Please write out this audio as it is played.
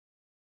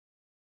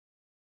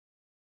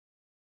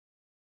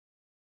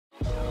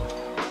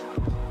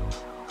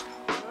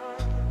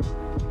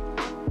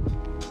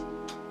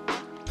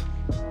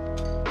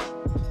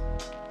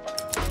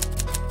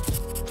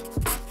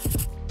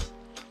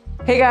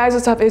Hey guys,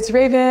 what's up? It's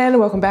Raven.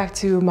 Welcome back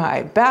to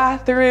my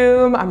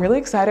bathroom. I'm really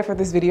excited for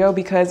this video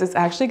because it's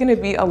actually gonna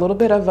be a little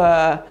bit of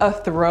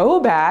a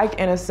throwback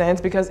in a sense,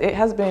 because it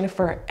has been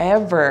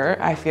forever,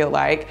 I feel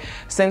like,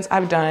 since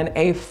I've done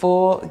a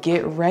full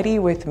get ready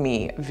with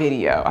me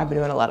video. I've been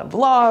doing a lot of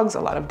vlogs, a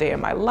lot of day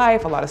in my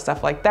life, a lot of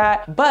stuff like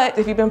that. But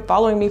if you've been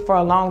following me for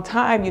a long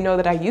time, you know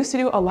that I used to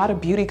do a lot of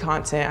beauty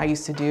content. I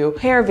used to do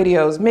hair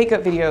videos,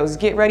 makeup videos,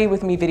 get ready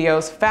with me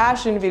videos,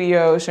 fashion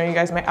videos, showing you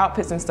guys my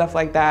outfits and stuff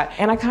like that.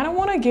 And I kind of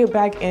want to get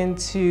back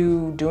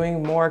into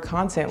doing more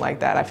content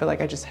like that. I feel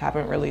like I just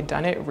haven't really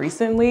done it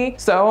recently.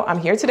 So I'm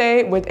here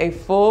today with a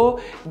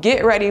full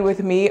get ready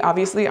with me.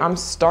 Obviously, I'm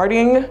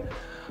starting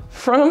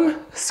from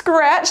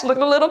scratch,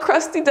 looking a little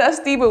crusty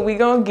dusty, but we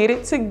gonna get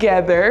it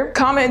together.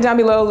 Comment down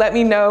below, let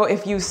me know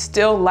if you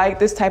still like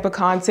this type of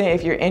content,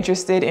 if you're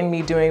interested in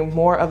me doing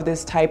more of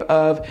this type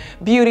of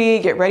beauty,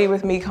 get ready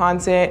with me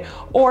content,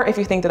 or if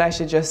you think that I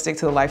should just stick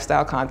to the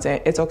lifestyle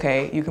content. It's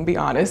okay, you can be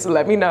honest.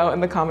 Let me know in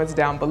the comments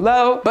down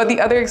below. But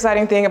the other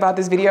exciting thing about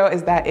this video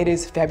is that it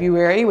is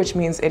February, which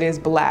means it is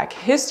Black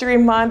History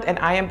Month, and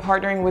I am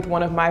partnering with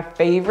one of my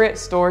favorite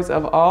stores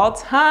of all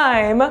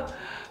time,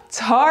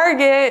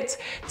 Target,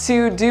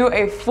 to do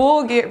a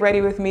full get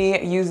ready with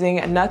me using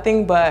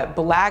nothing but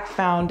Black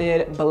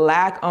founded,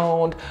 Black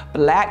owned,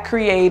 Black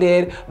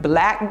created,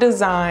 Black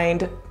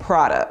designed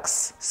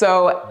products.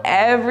 So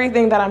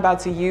everything that I'm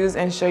about to use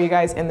and show you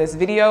guys in this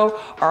video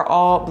are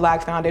all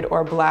Black founded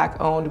or Black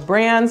owned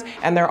brands,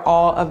 and they're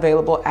all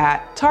available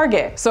at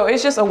Target. So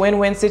it's just a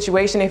win-win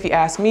situation. If you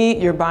ask me,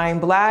 you're buying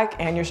Black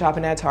and you're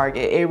shopping at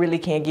Target. It really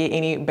can't get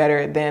any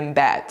better than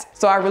that.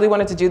 So I really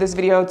wanted to do this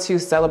video to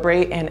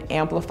celebrate and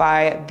amplify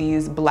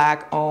these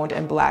Black owned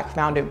and Black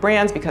founded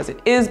brands because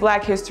it is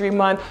Black History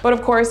Month. But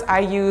of course, I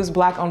use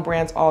Black owned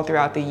brands all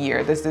throughout the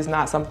year. This is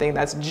not something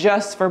that's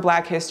just for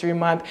Black History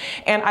Month.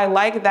 And I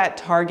like that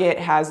Target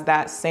has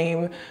that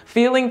same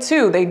feeling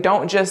too. They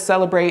don't just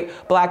celebrate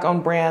Black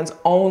owned brands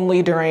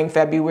only during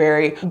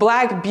February.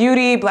 Black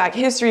beauty, Black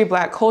history,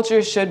 Black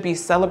culture should be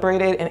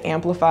celebrated and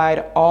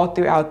amplified all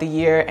throughout the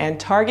year. And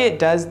Target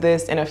does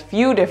this in a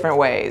few different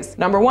ways.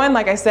 Number one,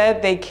 like I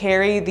said, they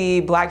carry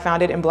the Black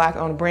founded and Black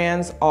owned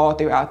brands all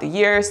throughout the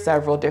year,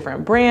 several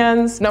different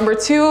brands. Number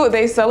two,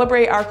 they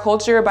celebrate our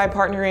culture by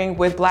partnering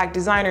with Black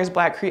designers,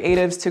 Black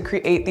creatives to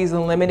create these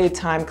limited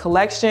time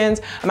collections.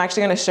 I'm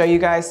actually gonna show you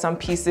guys some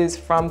pieces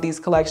from these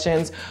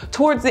collections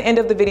towards the end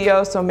of the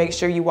video, so make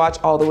sure you watch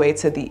all the way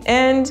to the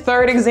end.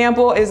 Third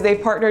example is they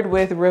partnered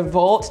with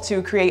Revolt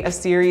to create a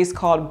series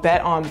called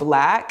Bet on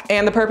Black.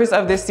 And the purpose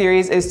of this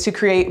series is to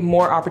create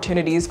more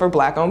opportunities for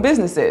Black owned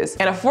businesses.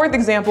 And a fourth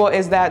example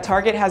is that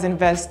Target has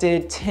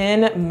invested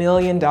 $10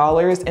 million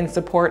in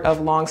support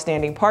of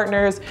long-standing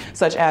partners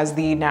such as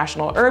the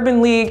National Urban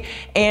League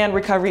and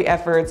recovery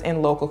efforts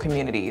in local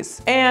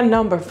communities. And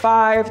number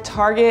five,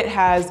 Target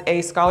has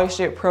a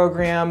scholarship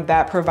program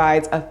that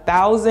provides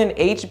 1,000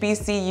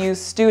 HBCU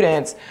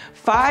students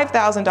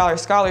 $5,000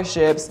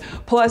 scholarships,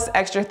 plus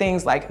extra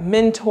things like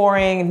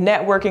mentoring,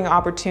 networking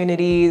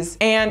opportunities,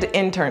 and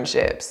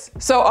internships.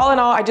 So all in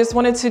all, I just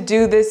wanted to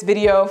do this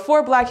video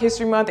for Black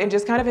History Month and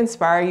just kind of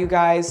inspire you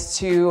guys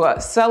to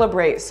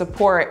celebrate,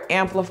 support,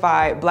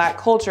 amplify Black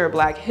culture,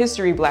 Black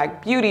history,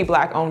 Black beauty,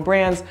 Black owned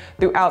brands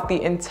throughout the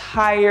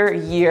entire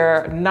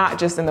year, not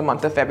just in the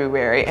month of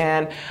February.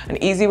 And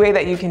an easy way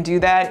that you can do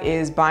that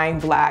is buying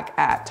Black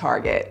at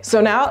Target. So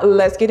now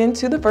let's get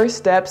into the first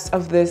steps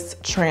of this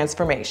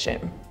transformation.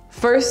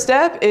 First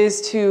step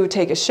is to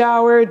take a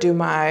shower, do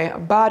my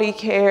body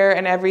care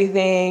and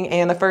everything.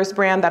 And the first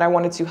brand that I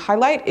wanted to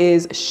highlight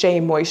is Shea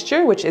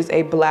Moisture, which is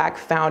a Black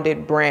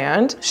founded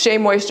brand. Shea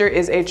Moisture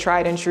is a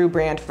tried and true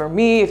brand for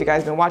me. If you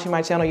guys have been watching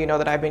my channel, you know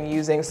that I've been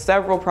using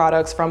several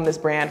products from this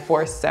brand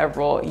for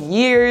several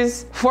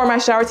years. For my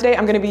shower today,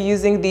 I'm gonna be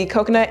using the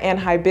Coconut and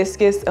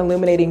Hibiscus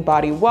Illuminating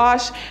Body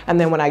Wash. And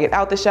then when I get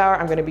out the shower,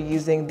 I'm gonna be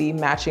using the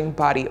matching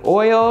body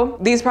oil.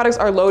 These products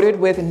are loaded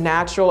with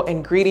natural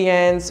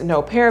ingredients,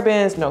 no parabens,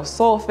 no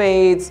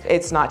sulfates,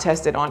 it's not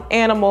tested on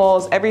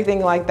animals, everything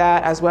like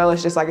that, as well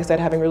as just, like I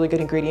said, having really good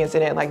ingredients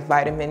in it like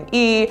vitamin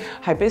E,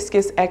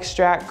 hibiscus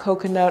extract,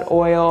 coconut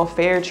oil,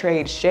 fair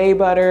trade shea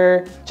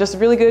butter, just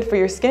really good for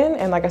your skin.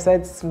 And like I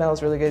said,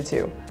 smells really good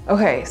too.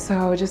 Okay,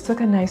 so just took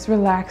a nice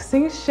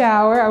relaxing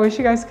shower. I wish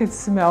you guys could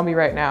smell me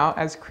right now,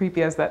 as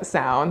creepy as that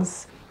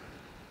sounds.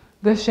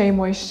 The Shea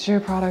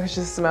Moisture products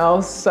just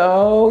smell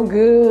so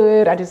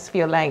good. I just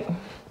feel like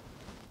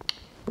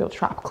real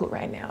tropical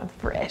right now,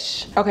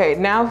 fresh. Okay,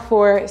 now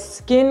for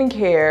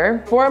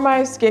skincare. For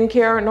my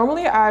skincare,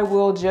 normally I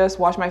will just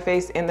wash my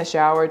face in the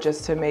shower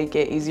just to make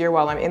it easier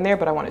while I'm in there,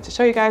 but I wanted to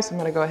show you guys, so I'm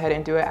gonna go ahead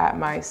and do it at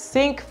my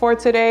sink for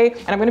today.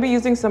 And I'm gonna be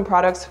using some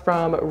products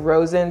from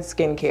Rosen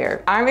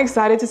Skincare. I'm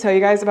excited to tell you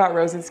guys about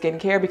Rosen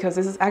Skincare because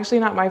this is actually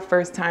not my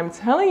first time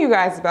telling you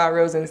guys about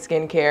Rosen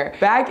Skincare.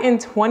 Back in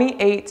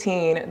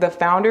 2018, the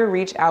founder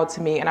reached out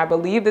to me, and I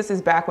believe this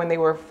is back when they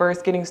were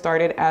first getting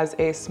started as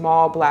a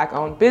small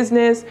Black-owned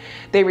business.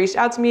 business. They reached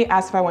out to me,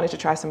 asked if I wanted to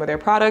try some of their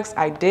products.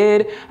 I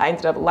did. I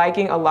ended up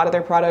liking a lot of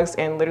their products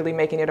and literally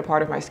making it a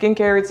part of my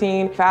skincare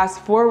routine.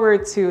 Fast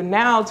forward to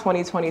now,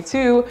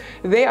 2022,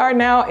 they are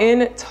now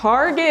in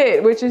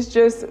Target, which is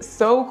just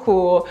so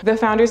cool. The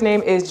founder's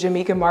name is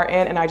Jamaica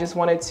Martin, and I just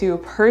wanted to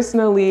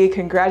personally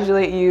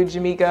congratulate you,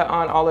 Jamaica,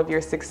 on all of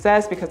your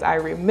success, because I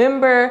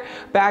remember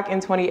back in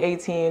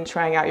 2018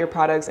 trying out your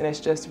products, and it's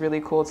just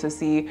really cool to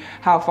see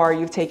how far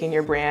you've taken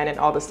your brand and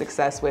all the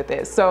success with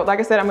it. So like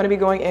I said, I'm gonna be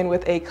going in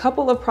with a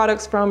couple of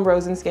products from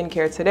Rosen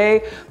Skincare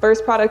today.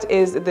 First product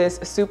is this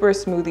Super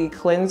Smoothie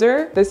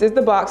Cleanser. This is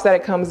the box that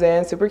it comes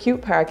in, super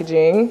cute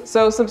packaging.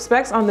 So some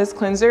specs on this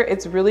cleanser: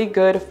 it's really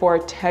good for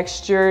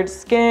textured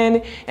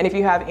skin, and if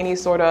you have any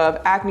sort of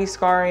acne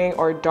scarring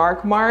or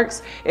dark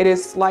marks, it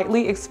is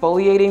slightly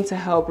exfoliating to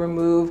help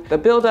remove the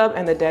buildup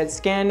and the dead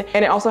skin.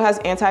 And it also has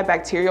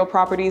antibacterial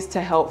properties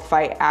to help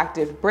fight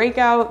active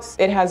breakouts.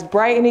 It has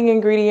brightening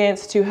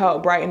ingredients to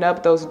help brighten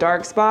up those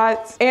dark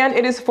spots. And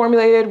it is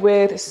formulated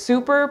with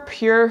super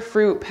pure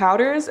fruit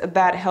powders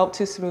that help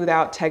to smooth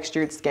out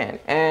textured skin.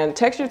 And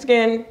textured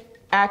skin,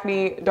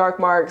 acne, dark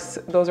marks,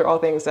 those are all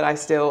things that I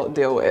still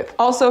deal with.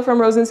 Also from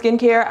Rosen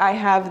Skincare, I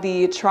have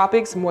the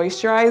Tropics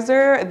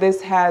Moisturizer.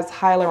 This has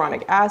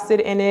hyaluronic acid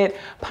in it,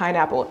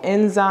 pineapple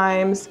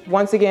enzymes.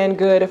 Once again,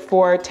 good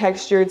for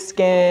textured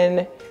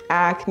skin,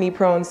 acne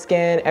prone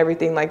skin,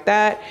 everything like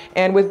that.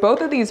 And with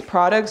both of these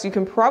products, you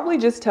can probably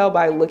just tell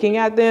by looking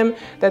at them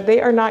that they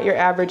are not your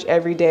average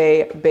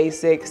everyday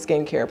basic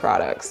skincare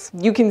products.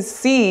 You can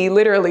see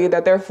literally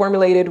that they're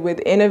formulated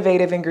with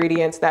innovative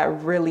ingredients that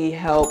really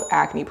help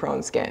acne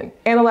prone skin.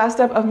 And the last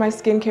step of my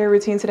skincare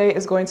routine today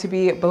is going to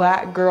be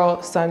Black Girl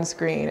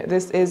Sunscreen.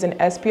 This is an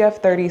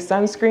SPF 30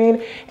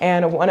 sunscreen,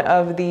 and one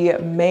of the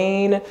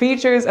main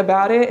features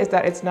about it is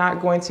that it's not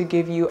going to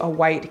give you a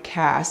white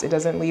cast. It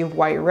doesn't leave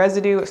white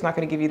residue. It's not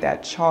going to give you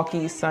that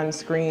chalky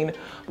sunscreen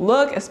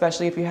look,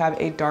 especially if you have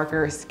a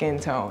darker skin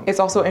tone. It's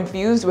also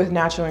infused with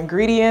natural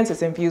ingredients.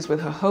 It's infused with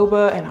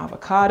jojoba and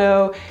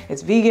avocado.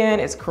 It's vegan,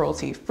 it's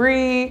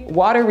cruelty-free,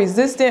 water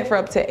resistant for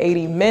up to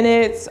 80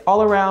 minutes.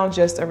 All around,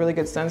 just a really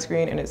good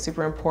sunscreen, and it's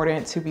super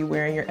important to be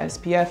wearing your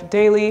SPF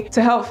daily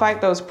to help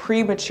fight those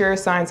premature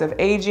signs of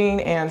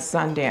aging and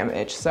sun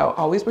damage. So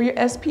always wear your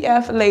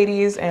SPF,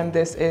 ladies, and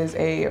this is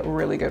a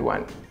really good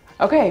one.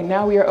 Okay,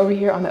 now we are over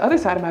here on the other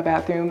side of my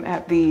bathroom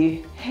at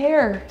the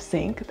hair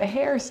sink, the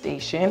hair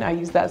station. I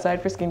use that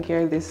side for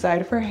skincare, this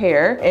side for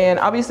hair. And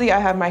obviously I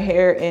have my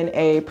hair in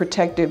a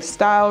protective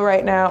style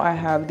right now. I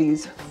have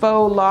these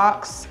faux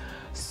locks,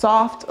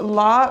 soft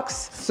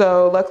locks.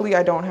 So luckily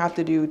I don't have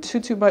to do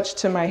too much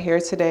to my hair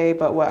today,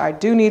 but what I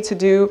do need to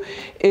do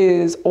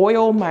is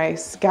oil my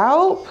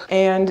scalp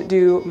and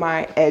do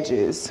my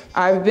edges.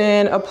 I've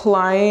been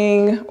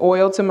applying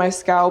oil to my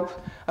scalp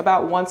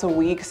about once a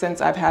week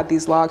since I've had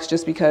these locks,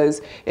 just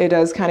because it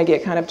does kind of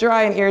get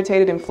dry and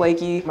irritated and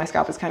flaky. My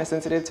scalp is kind of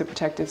sensitive to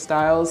protective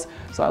styles,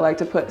 so I like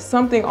to put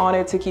something on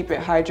it to keep it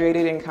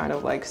hydrated and kind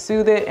of like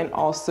soothe it. And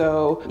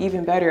also,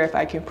 even better if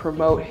I can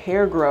promote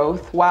hair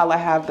growth while I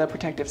have the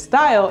protective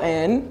style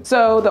in.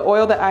 So the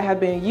oil that I have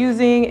been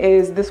using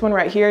is this one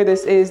right here.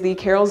 This is the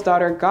Carol's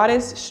Daughter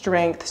Goddess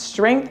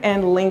Strength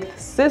and Length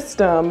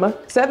System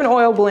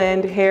 7-oil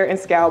blend hair and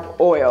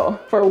scalp oil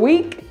for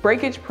weak,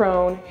 breakage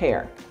prone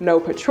hair. No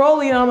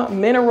petroleum,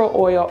 mineral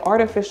oil,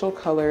 artificial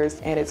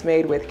colors, and it's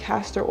made with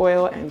castor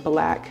oil and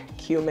black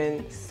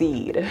cumin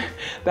seed.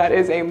 That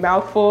is a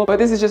mouthful, but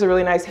this is just a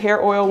really nice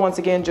hair oil, once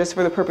again, just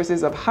for the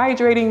purposes of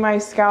hydrating my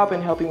scalp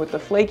and helping with the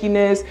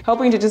flakiness,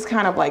 helping to just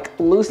kind of like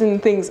loosen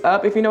things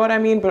up, if you know what I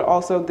mean. But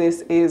also,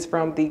 this is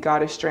from the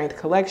Goddess Strength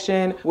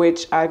collection,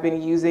 which I've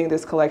been using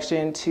this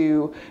collection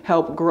to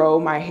help grow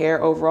my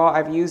hair overall.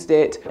 I've used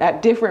it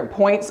at different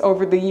points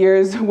over the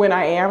years when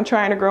I am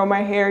trying to grow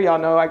my hair. Y'all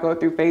know I go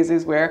through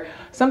phases where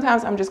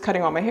sometimes I'm just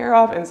cutting all my hair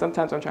off and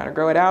sometimes I'm trying to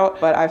grow it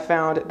out. But I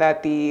found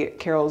that the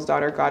Carol's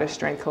Daughter Goddess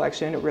Strength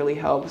collection really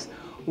helps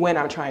when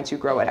I'm trying to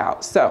grow it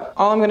out. So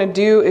all I'm gonna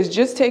do is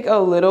just take a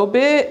little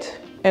bit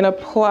and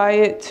apply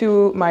it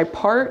to my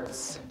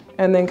parts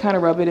and then kind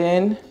of rub it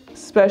in,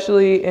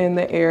 especially in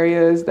the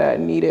areas that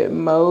need it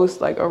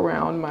most, like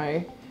around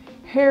my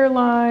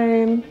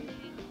hairline,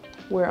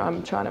 where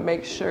I'm trying to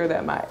make sure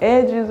that my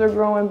edges are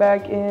growing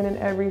back in and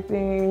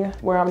everything,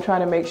 where I'm trying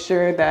to make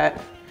sure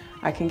that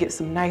I can get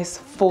some nice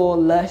full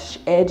lush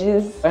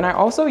edges. And I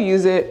also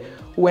use it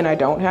when I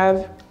don't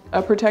have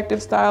a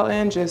protective style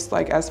in, just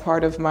like as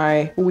part of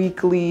my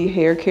weekly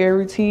hair care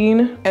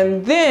routine.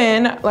 And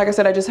then, like I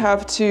said, I just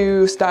have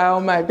to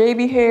style my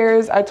baby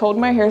hairs. I told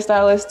my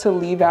hairstylist to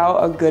leave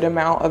out a good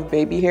amount of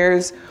baby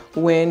hairs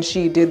when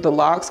she did the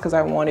locks because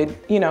I wanted,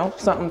 you know,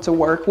 something to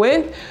work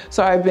with.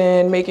 So I've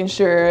been making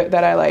sure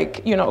that I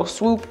like, you know,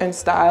 swoop and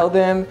style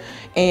them.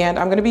 And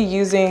I'm gonna be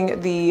using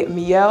the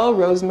Mielle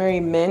Rosemary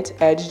Mint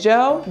Edge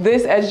Gel.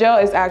 This edge gel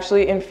is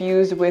actually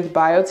infused with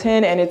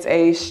biotin, and it's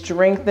a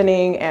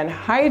strengthening and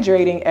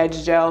hydrating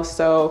edge gel.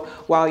 So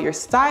while you're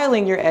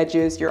styling your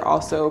edges, you're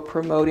also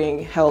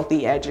promoting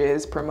healthy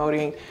edges,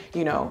 promoting,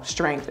 you know,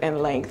 strength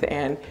and length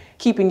and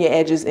keeping your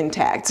edges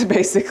intact,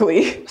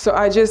 basically. So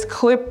I just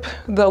clip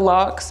the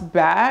locks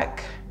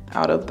back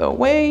out of the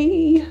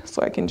way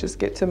so I can just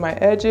get to my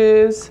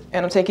edges.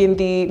 And I'm taking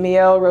the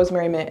Mielle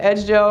Rosemary Mint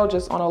Edge Gel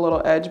just on a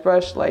little edge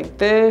brush like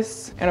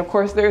this. And of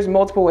course, there's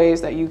multiple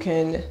ways that you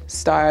can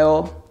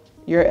style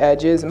your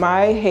edges.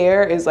 My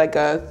hair is like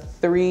a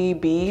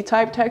 3B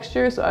type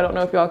texture, so I don't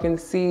know if y'all can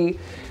see,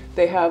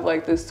 they have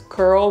like this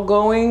curl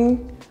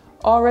going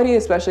already,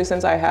 especially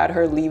since I had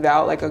her leave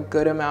out like a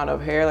good amount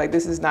of hair. Like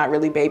this is not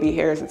really baby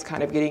hairs, it's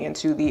kind of getting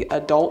into the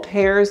adult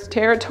hairs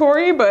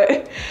territory,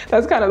 but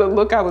that's kind of the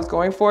look I was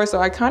going for. So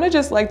I kind of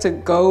just like to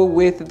go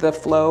with the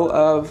flow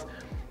of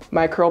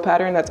my curl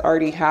pattern that's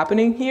already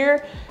happening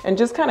here and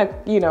just kind of,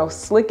 you know,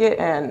 slick it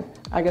and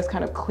I guess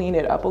kind of clean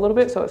it up a little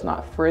bit so it's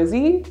not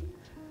frizzy,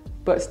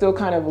 but still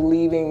kind of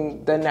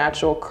leaving the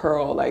natural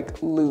curl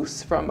like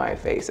loose from my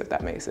face, if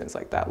that makes sense,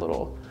 like that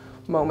little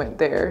moment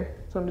there.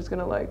 So I'm just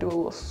gonna like do a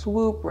little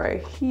swoop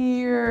right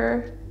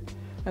here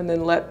and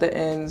then let the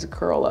ends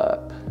curl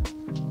up.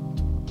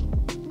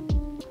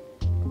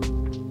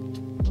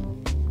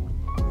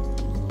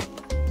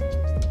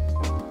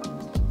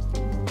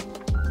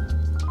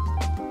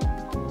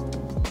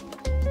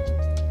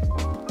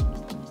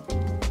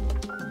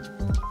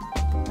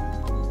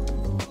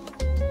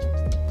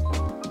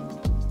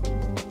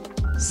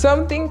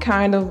 Something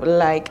kind of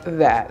like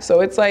that.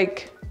 So it's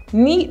like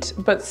neat,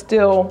 but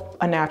still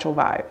a natural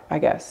vibe, I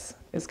guess,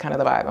 is kind of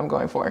the vibe I'm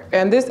going for.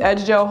 And this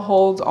edge gel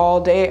holds all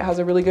day. It has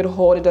a really good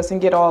hold. It doesn't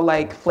get all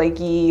like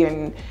flaky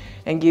and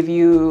give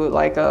you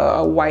like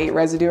a white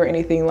residue or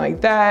anything like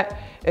that.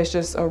 It's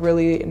just a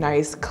really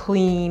nice,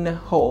 clean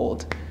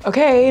hold.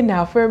 Okay,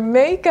 now for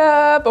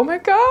makeup. Oh my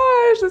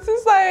gosh, this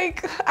is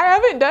like, I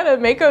haven't done a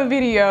makeup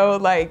video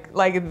like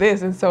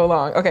this in so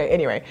long. Okay,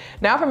 anyway,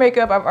 now for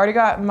makeup, I've already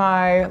got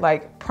my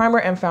like primer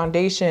and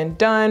foundation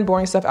done,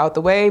 boring stuff out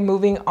the way.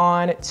 Moving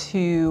on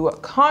to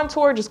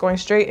contour, just going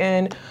straight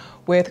in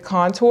with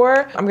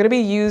contour. I'm gonna be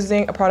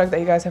using a product that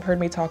you guys have heard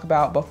me talk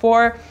about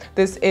before.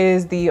 This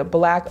is the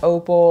Black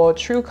Opal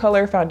True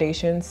Color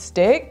Foundation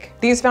Stick.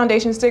 These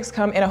foundation sticks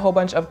come in a whole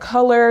bunch of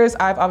colors.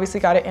 I've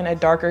obviously got it in a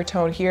darker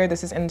tone here.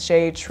 This is in the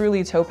shade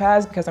Truly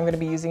Topaz because I'm gonna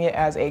be using it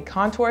as a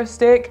contour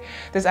stick.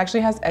 This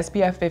actually has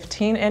SPF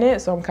 15 in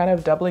it, so I'm kind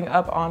of doubling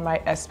up on my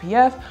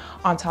SPF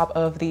on top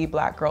of the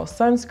Black Girl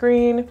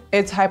sunscreen.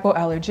 It's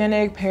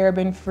hypoallergenic,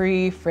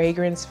 paraben-free,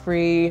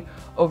 fragrance-free,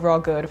 overall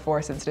good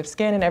for sensitive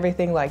skin and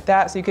everything like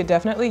that. So you could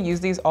definitely use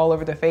these all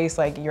over the face,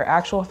 like your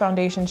actual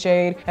foundation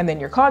shade and then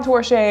your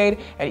contour shade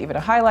and even a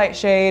highlight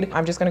shade.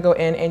 I'm just gonna go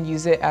in and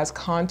use it as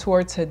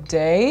contour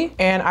today.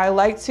 And I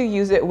like to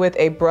use it with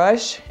a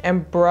brush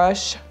and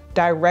brush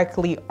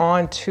directly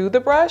onto the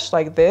brush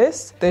like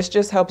this. This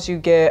just helps you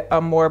get a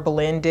more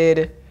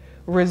blended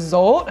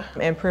result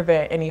and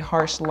prevent any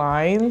harsh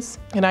lines.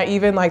 And I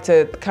even like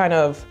to kind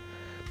of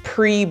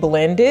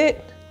pre-blend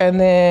it, and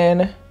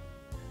then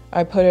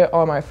I put it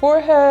on my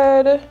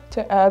forehead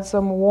to add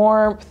some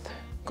warmth,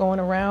 going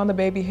around the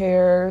baby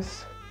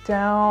hairs,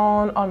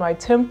 down on my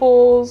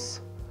temples,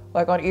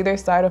 like on either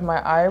side of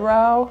my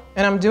eyebrow.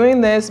 And I'm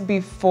doing this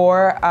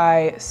before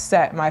I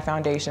set my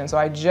foundation. So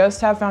I just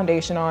have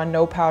foundation on,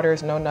 no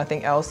powders, no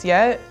nothing else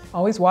yet.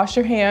 Always wash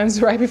your hands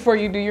right before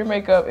you do your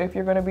makeup if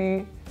you're gonna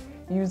be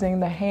using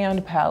the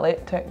hand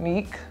palette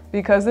technique.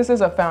 Because this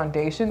is a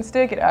foundation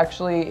stick, it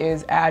actually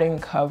is adding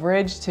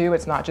coverage too.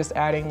 It's not just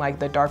adding like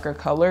the darker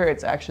color,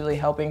 it's actually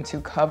helping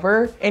to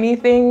cover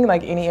anything,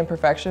 like any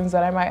imperfections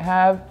that I might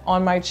have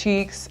on my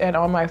cheeks and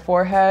on my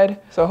forehead.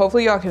 So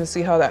hopefully y'all can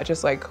see how that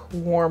just like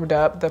warmed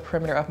up the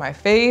perimeter of my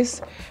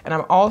face. And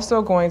I'm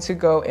also going to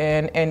go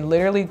in and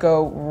literally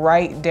go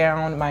right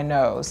down my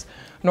nose.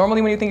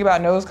 Normally when you think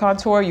about nose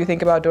contour, you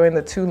think about doing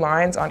the two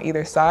lines on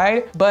either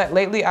side. But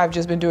lately I've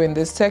just been doing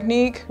this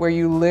technique where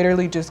you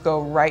literally just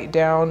go right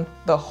down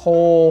the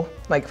whole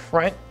like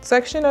front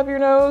section of your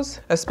nose,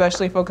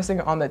 especially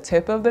focusing on the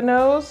tip of the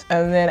nose.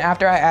 And then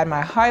after I add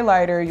my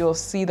highlighter, you'll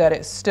see that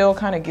it still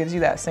kind of gives you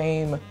that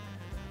same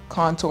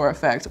contour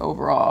effect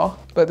overall.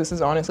 But this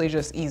is honestly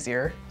just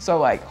easier. So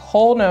like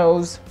whole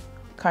nose,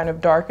 kind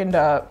of darkened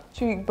up,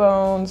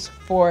 cheekbones,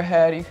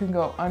 forehead. You can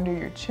go under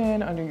your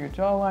chin, under your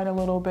jawline a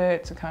little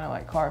bit to kind of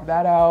like carve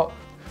that out,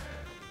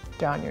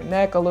 down your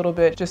neck a little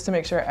bit, just to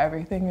make sure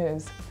everything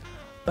is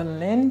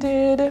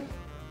blended.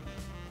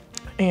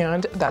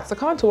 And that's the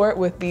contour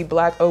with the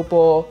Black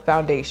Opal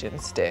foundation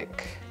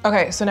stick.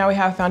 Okay, so now we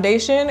have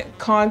foundation,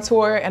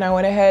 contour, and I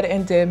went ahead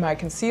and did my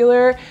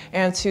concealer.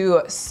 And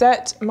to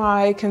set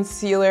my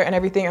concealer and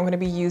everything, I'm gonna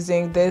be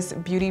using this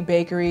Beauty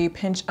Bakery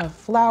Pinch of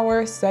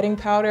Flour setting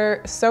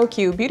powder. So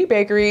cute. Beauty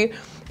Bakery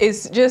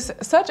is just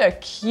such a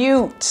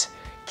cute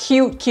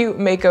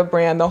makeup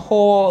brand. The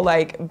whole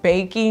like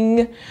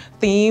baking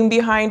theme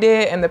behind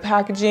it and the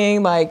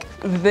packaging, like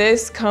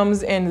this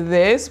comes in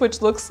this, which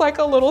looks like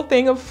a little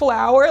thing of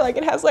flour. Like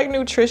it has like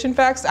nutrition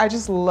facts. I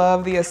just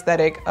love the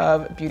aesthetic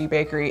of Beauty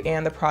Bakery,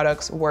 and the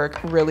products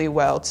work really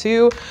well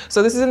too.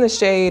 So this is in the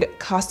shade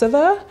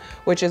Cassava,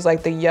 which is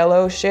like the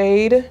yellow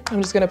shade.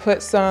 I'm just gonna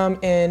put some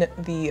in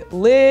the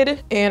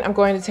lid, and I'm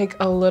going to take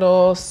a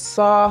little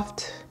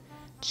soft,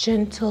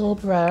 gentle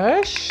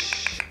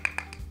brush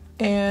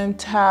and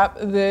tap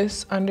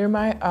this under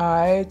my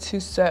eye to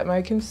set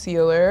my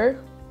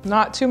concealer.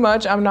 Not too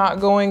much, I'm not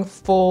going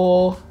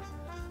full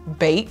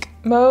bake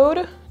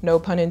mode. No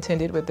pun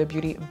intended with the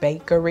Beauty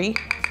Bakery.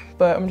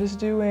 But I'm just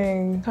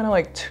doing kind of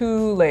like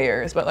 2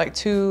 layers, but like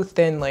 2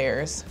 thin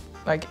layers.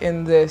 Like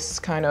in this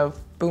kind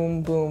of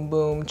boom, boom,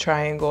 boom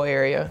triangle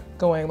area,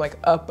 going like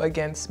up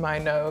against my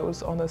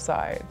nose on the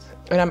sides.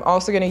 And I'm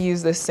also gonna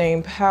use the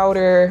same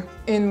powder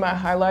in my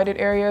highlighted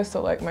area.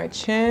 So like my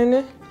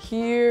chin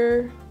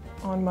here,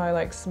 on my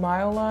like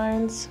smile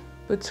lines,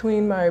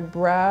 between my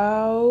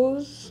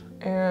brows,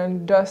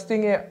 and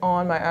dusting it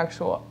on my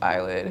actual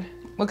eyelid.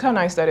 Look how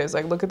nice that is.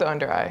 Like look at the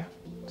under eye.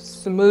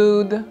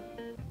 Smooth,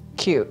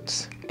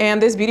 cute.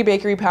 And this Beauty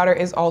Bakery powder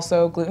is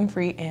also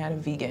gluten-free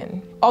and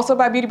vegan. Also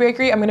by Beauty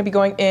Bakery, I'm gonna be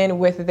going in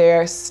with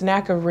their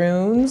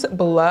Snackaroons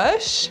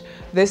blush.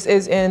 This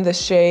is in the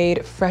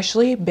shade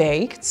Freshly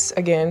Baked.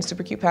 Again,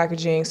 super cute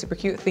packaging, super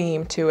cute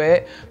theme to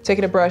it.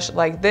 Taking a brush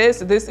like this.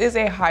 This is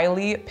a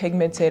highly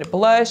pigmented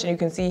blush, and you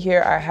can see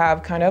here I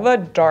have kind of a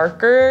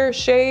darker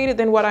shade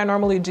than what I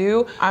normally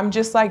do. I'm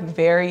just like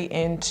very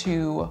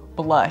into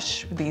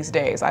blush these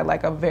days. I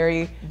like a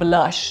very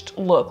blushed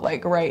look,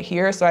 like right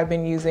here. So I've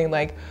been using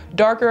like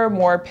darker,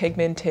 more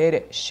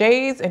pigmented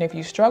shades. And if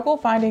you struggle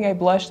finding a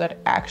blush that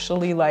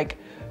actually like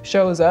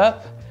shows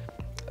up,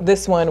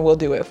 this one will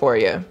do it for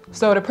you.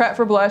 So to prep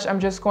for blush,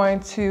 I'm just going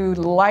to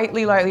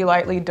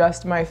lightly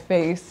dust my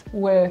face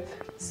with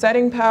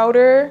setting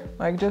powder,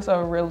 like just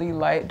a really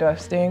light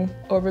dusting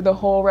over the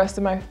whole rest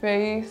of my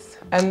face.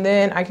 And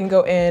then I can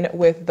go in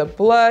with the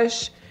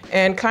blush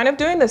and kind of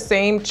doing the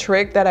same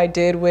trick that I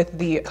did with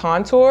the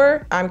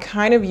contour. I'm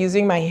kind of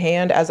using my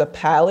hand as a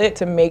palette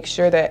to make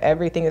sure that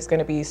everything is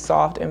gonna be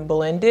soft and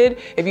blended.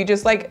 If you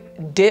just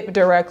like dip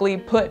directly,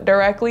 put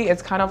directly,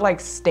 it's kind of like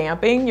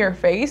stamping your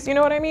face, you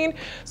know what I mean?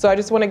 So I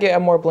just wanna get a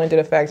more blended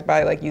effect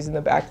by like using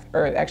the back,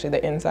 or actually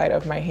the inside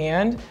of my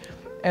hand.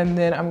 And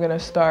then I'm gonna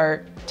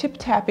start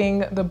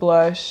tip-tapping the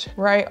blush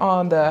right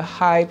on the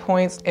high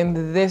points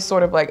in this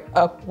sort of like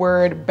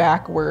upward,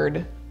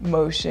 backward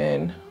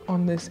motion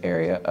on this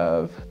area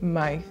of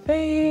my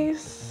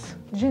face.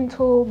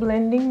 Gentle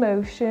blending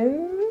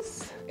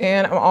motions.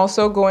 And I'm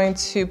also going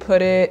to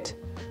put it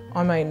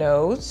on my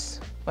nose,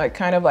 like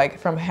kind of like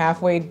from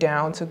halfway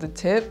down to the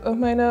tip of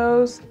my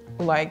nose,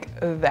 like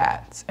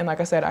that. And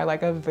like I said, I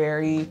like a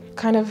very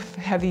kind of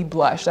heavy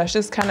blush. That's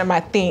just kind of my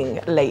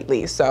thing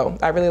lately. So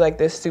I really like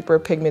this super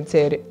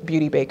pigmented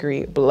Beauty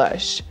Bakery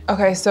blush.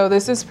 Okay, so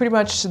this is pretty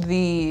much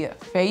the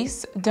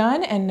face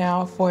done. And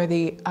now for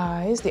the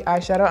eyes, the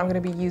eyeshadow, I'm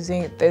gonna be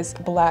using this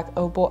Black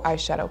Opal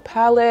eyeshadow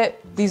palette.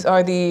 These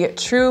are the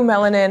True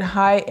Melanin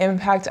High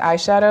Impact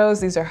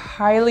eyeshadows. These are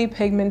highly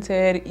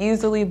pigmented,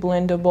 easily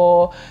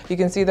blendable. You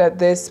can see that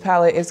this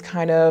palette is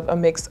kind of a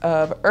mix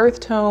of earth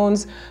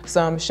tones,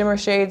 some shimmer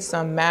shades,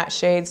 some matte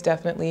shades,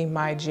 definitely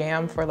my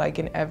jam for like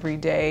an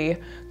everyday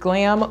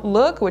glam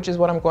look, which is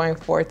what I'm going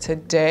for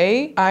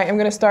today. I am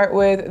gonna start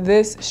with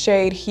this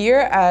shade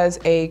here as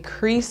a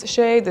crease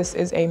shade. This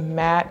is a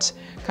matte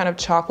kind of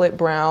chocolate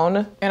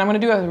brown. And I'm gonna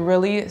do a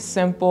really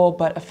simple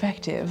but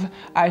effective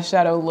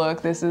eyeshadow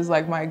look. This is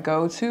like my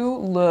go-to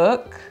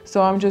look.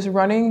 So I'm just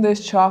running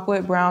this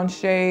chocolate brown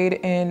shade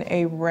in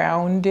a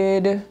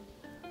rounded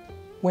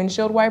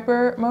windshield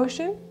wiper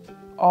motion,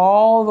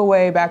 all the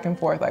way back and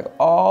forth, like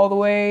all the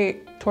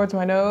way towards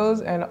my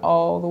nose and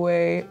all the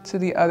way to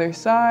the other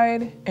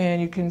side. And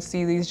you can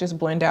see these just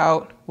blend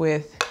out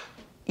with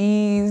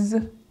ease,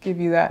 give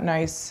you that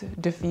nice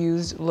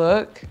diffused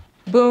look.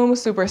 Boom,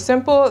 super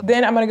simple.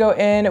 Then I'm gonna go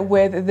in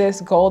with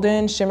this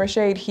golden shimmer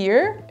shade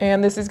here.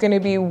 And this is gonna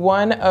be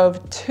one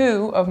of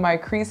 2 of my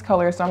crease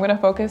colors. So I'm gonna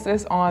focus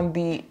this on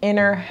the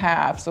inner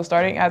half. So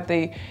starting at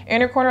the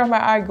inner corner of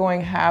my eye,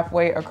 going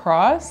halfway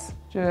across.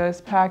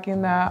 Just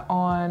packing that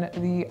on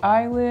the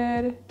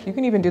eyelid. You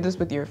can even do this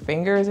with your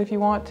fingers if you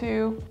want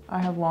to. I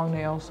have long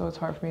nails, so it's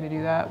hard for me to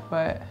do that,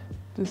 but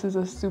this is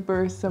a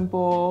super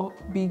simple,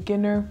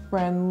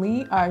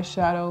 beginner-friendly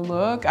eyeshadow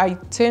look. I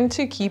tend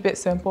to keep it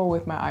simple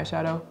with my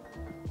eyeshadow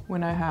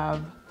when I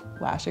have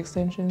lash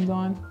extensions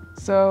on.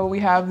 So we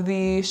have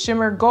the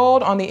shimmer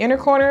gold on the inner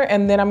corner,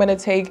 and then I'm gonna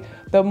take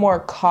the more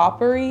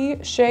coppery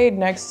shade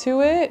next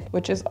to it,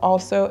 which is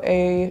also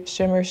a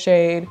shimmer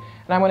shade.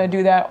 And I'm gonna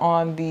do that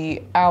on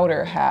the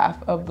outer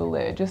half of the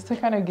lid, just to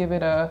kind of give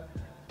it a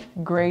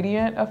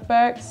gradient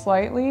effect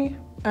slightly.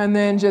 And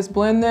then just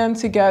blend them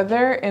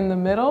together in the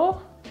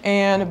middle.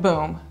 And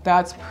boom,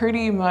 that's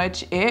pretty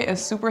much it.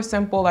 It's super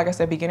simple, like I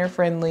said, beginner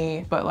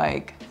friendly, but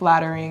like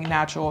flattering,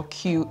 natural,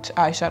 cute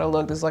eyeshadow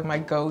look. This is like my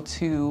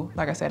go-to,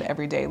 like I said,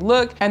 everyday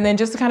look. And then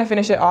just to kind of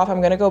finish it off,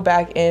 I'm gonna go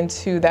back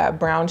into that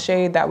brown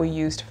shade that we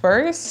used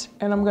first.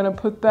 And I'm gonna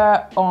put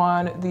that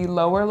on the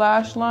lower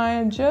lash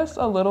line, just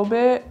a little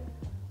bit,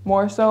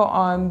 more so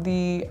on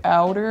the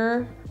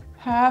outer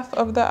half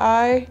of the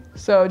eye.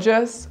 So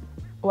just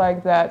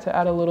like that to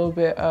add a little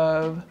bit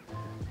of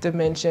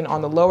dimension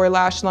on the lower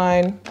lash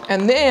line.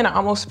 And then I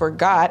almost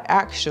forgot,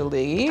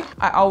 actually,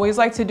 I always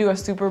like to do a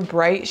super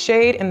bright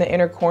shade in the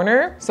inner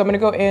corner. So I'm gonna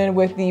go in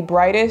with the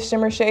brightest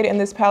shimmer shade in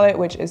this palette,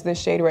 which is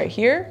this shade right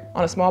here,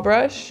 on a small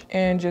brush,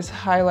 and just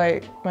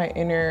highlight my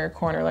inner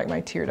corner, like my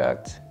tear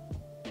duct,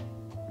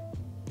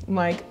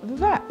 like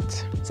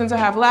that. Since I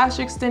have lash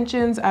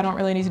extensions, I don't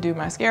really need to do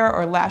mascara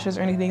or lashes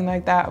or anything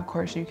like that. Of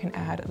course, you can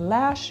add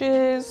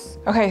lashes.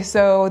 Okay,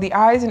 so the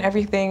eyes and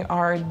everything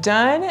are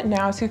done.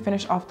 Now to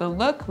finish off the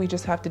look, we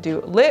just have to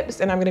do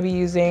lips, and I'm gonna be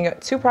using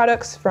two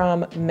products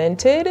from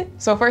Mented.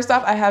 So first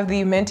off, I have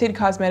the Mented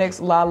Cosmetics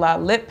La La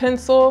Lip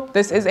Pencil.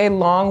 This is a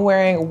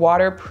long-wearing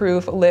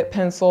waterproof lip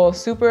pencil,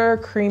 super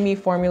creamy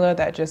formula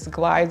that just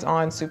glides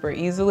on super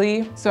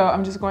easily. So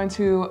I'm just going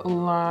to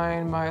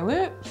line my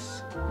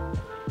lips.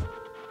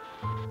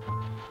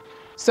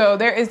 So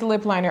there is the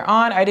lip liner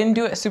on. I didn't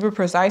do it super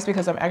precise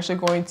because I'm actually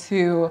going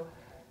to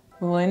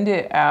blend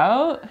it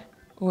out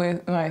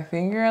with my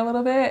finger a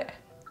little bit,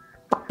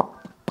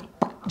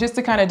 just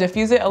to kind of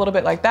diffuse it a little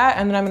bit like that.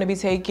 And then I'm gonna be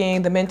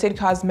taking the Mented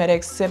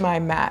Cosmetics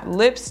Semi-Matte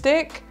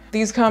Lipstick.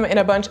 These come in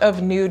a bunch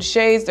of nude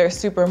shades. They're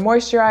super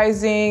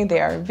moisturizing. They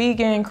are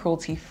vegan,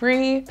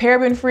 cruelty-free,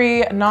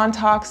 paraben-free,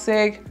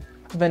 non-toxic,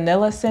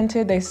 vanilla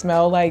scented. They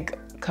smell like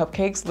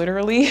cupcakes,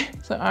 literally.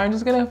 So I'm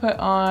just gonna put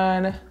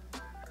on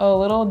a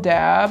little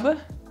dab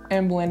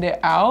and blend it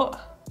out.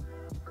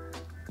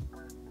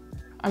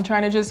 I'm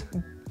trying to just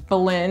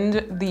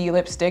blend the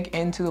lipstick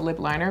into the lip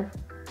liner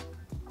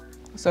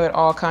so it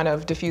all kind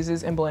of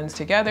diffuses and blends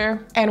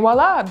together. And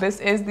voila, this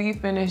is the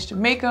finished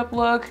makeup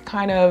look,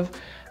 kind of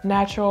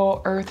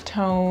natural earth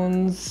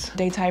tones,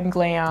 daytime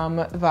glam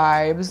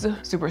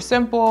vibes. Super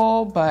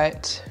simple,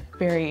 but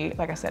very,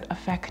 like I said,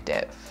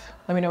 effective.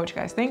 Let me know what you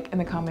guys think in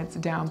the comments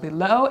down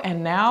below.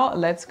 And now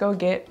let's go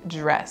get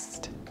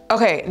dressed.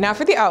 Okay, now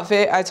for the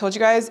outfit, I told you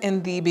guys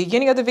in the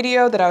beginning of the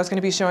video that I was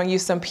gonna be showing you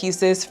some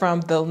pieces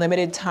from the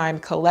limited time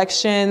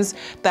collections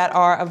that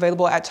are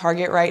available at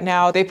Target right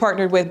now. They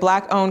partnered with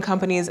Black-owned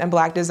companies and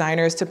Black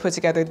designers to put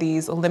together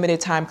these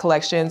limited time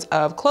collections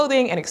of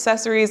clothing and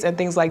accessories and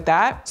things like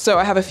that. So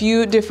I have a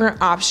few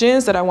different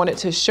options that I wanted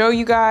to show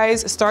you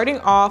guys, starting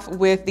off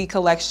with the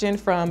collection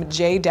from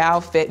J Dow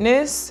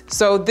Fitness.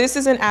 So this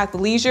is an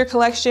athleisure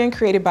collection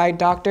created by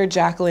Dr.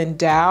 Jacqueline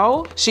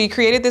Dow. She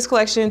created this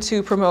collection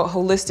to promote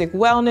holistic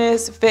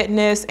wellness,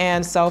 fitness,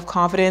 and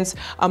self-confidence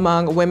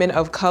among women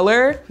of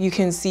color. You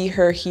can see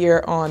her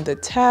here on the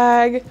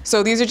tag.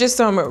 So these are just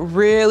some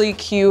really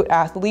cute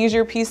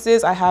athleisure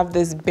pieces. I have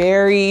this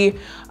berry,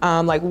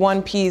 like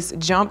one-piece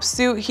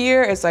jumpsuit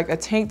here. It's like a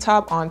tank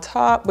top on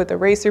top with a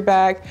racer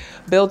back,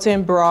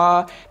 built-in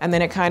bra, and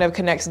then it kind of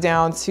connects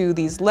down to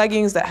these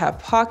leggings that have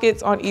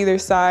pockets on either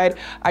side.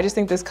 I just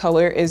think this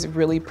color is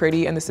really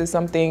pretty, and this is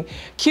something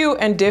cute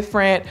and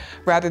different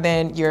rather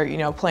than your,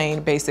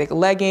 plain basic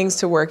leggings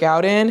to work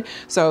out in.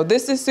 So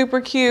this is super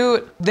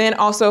cute. Then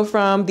also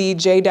from the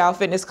J Dow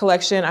Fitness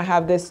collection, I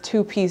have this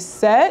two-piece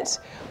set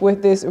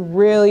with this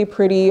really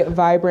pretty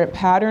vibrant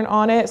pattern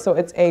on it. So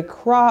it's a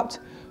cropped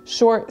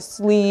short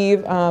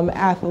sleeve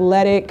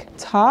athletic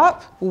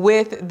top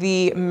with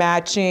the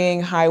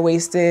matching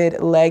high-waisted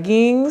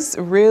leggings.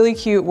 Really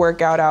cute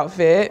workout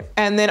outfit.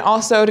 And then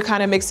also to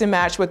kind of mix and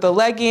match with the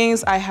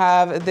leggings, I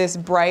have this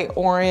bright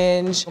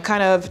orange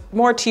kind of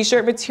more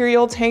t-shirt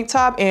material tank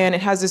top, and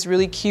it has this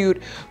really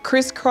cute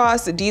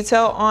crisscross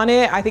detail on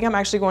it. I think I'm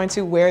actually going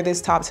to wear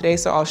this top today,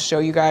 so I'll show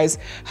you guys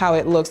how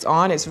it looks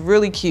on. It's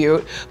really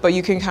cute, but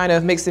you can kind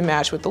of mix and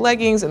match with the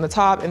leggings and the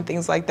top and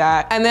things like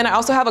that. And then I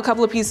also have a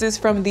couple of pieces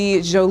from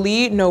the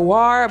Jolie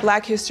Noir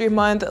Black History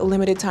Month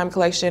limited time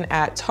collection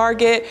at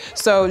Target.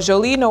 So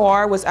Jolie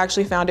Noir was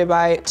actually founded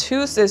by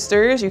two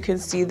sisters. You can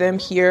see them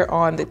here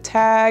on the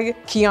tag,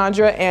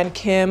 Keandra and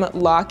Kim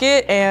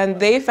Lockett, and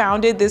they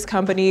founded this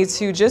company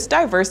to just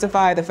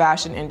diversify the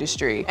fashion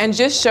industry and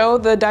just show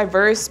the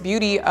diverse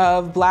beauty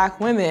of Black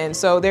women.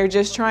 So they're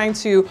just trying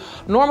to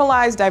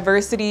normalize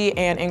diversity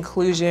and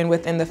inclusion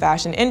within the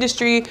fashion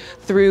industry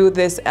through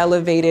this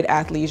elevated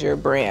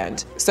athleisure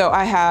brand. So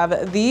I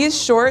have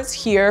these shorts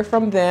here here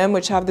from them,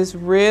 which have this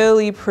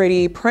really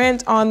pretty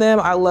print on them.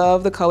 I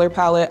love the color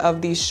palette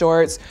of these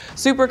shorts.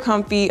 Super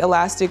comfy,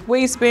 elastic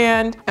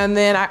waistband. And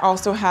then I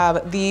also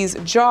have these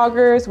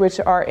joggers, which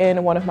are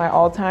in one of my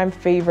all-time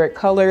favorite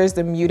colors,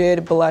 the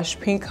muted blush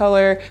pink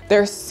color.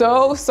 They're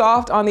so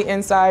soft on the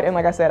inside, and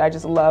like I said, I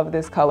just love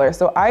this color.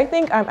 So I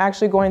think I'm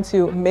actually going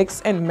to mix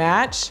and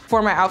match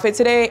for my outfit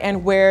today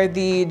and wear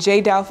the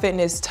J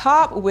Fitness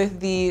top with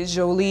the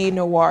Jolie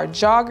Noir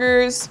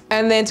joggers.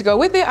 And then to go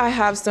with it, I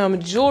have some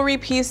jewelry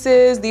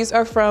pieces. These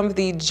are from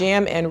the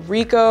Jam and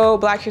Rico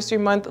Black History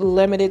Month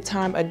limited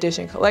time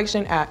edition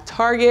collection at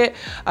Target.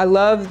 I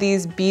love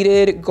these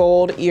beaded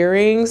gold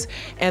earrings.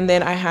 And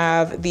then I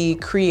have the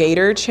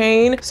Creator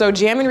chain. So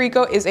Jam and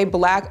Rico is a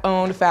Black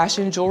owned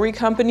fashion jewelry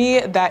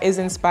company that is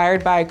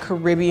inspired by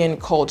Caribbean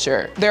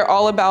culture. They're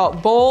all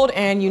about bold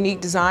and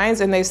unique designs,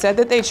 and they said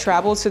that they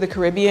traveled to the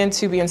Caribbean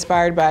to be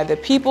inspired by the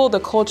people, the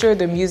culture,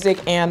 the music,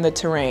 and the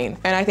terrain.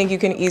 And I think you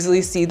can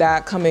easily see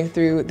that coming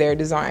through their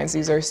designs.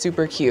 These are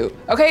super cute.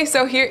 Okay,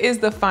 so here is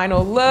the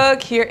final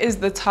look. Here is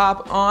the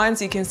top on,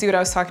 so you can see what I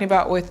was talking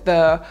about with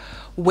the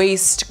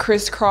waist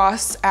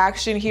crisscross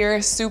action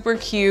here. Super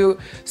cute,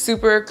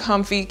 super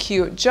comfy,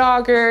 cute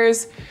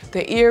joggers,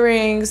 the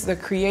earrings, the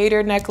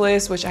Creator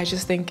necklace, which I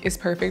just think is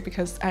perfect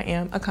because I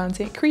am a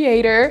content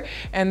creator,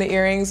 and the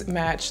earrings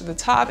match the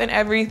top and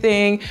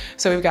everything.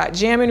 So we've got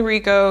Jam and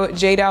Rico,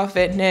 J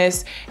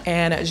Fitness,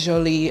 and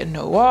Jolie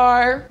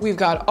Noir. We've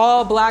got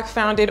all Black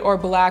founded or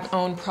Black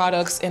owned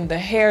products in the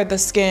hair, the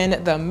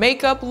skin, the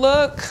makeup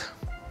look,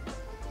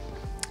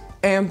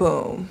 and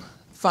boom,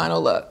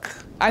 final look.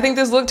 I think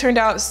this look turned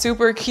out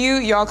super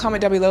cute. Y'all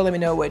comment down below, let me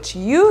know what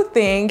you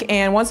think.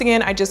 And once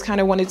again, I just kind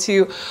of wanted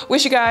to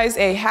wish you guys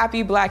a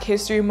happy Black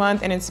History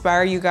Month and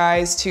inspire you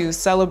guys to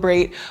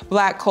celebrate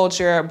Black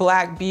culture,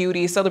 Black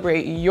beauty,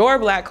 celebrate your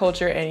Black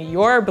culture and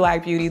your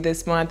Black beauty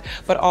this month,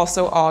 but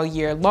also all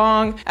year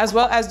long, as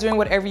well as doing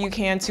whatever you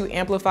can to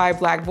amplify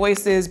Black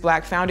voices,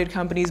 Black founded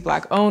companies,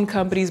 Black owned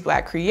companies,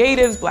 Black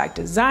creatives, Black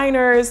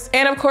designers.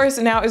 And of course,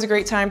 now is a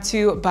great time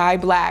to buy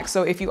Black.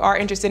 So if you are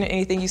interested in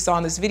anything you saw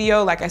in this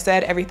video, like I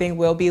said, everything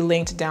will be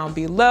linked down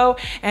below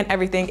and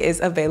everything is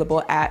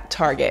available at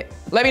Target.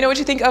 Let me know what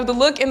you think of the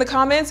look in the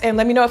comments and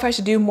let me know if I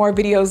should do more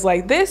videos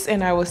like this,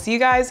 and I will see you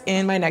guys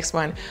in my next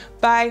one.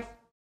 Bye.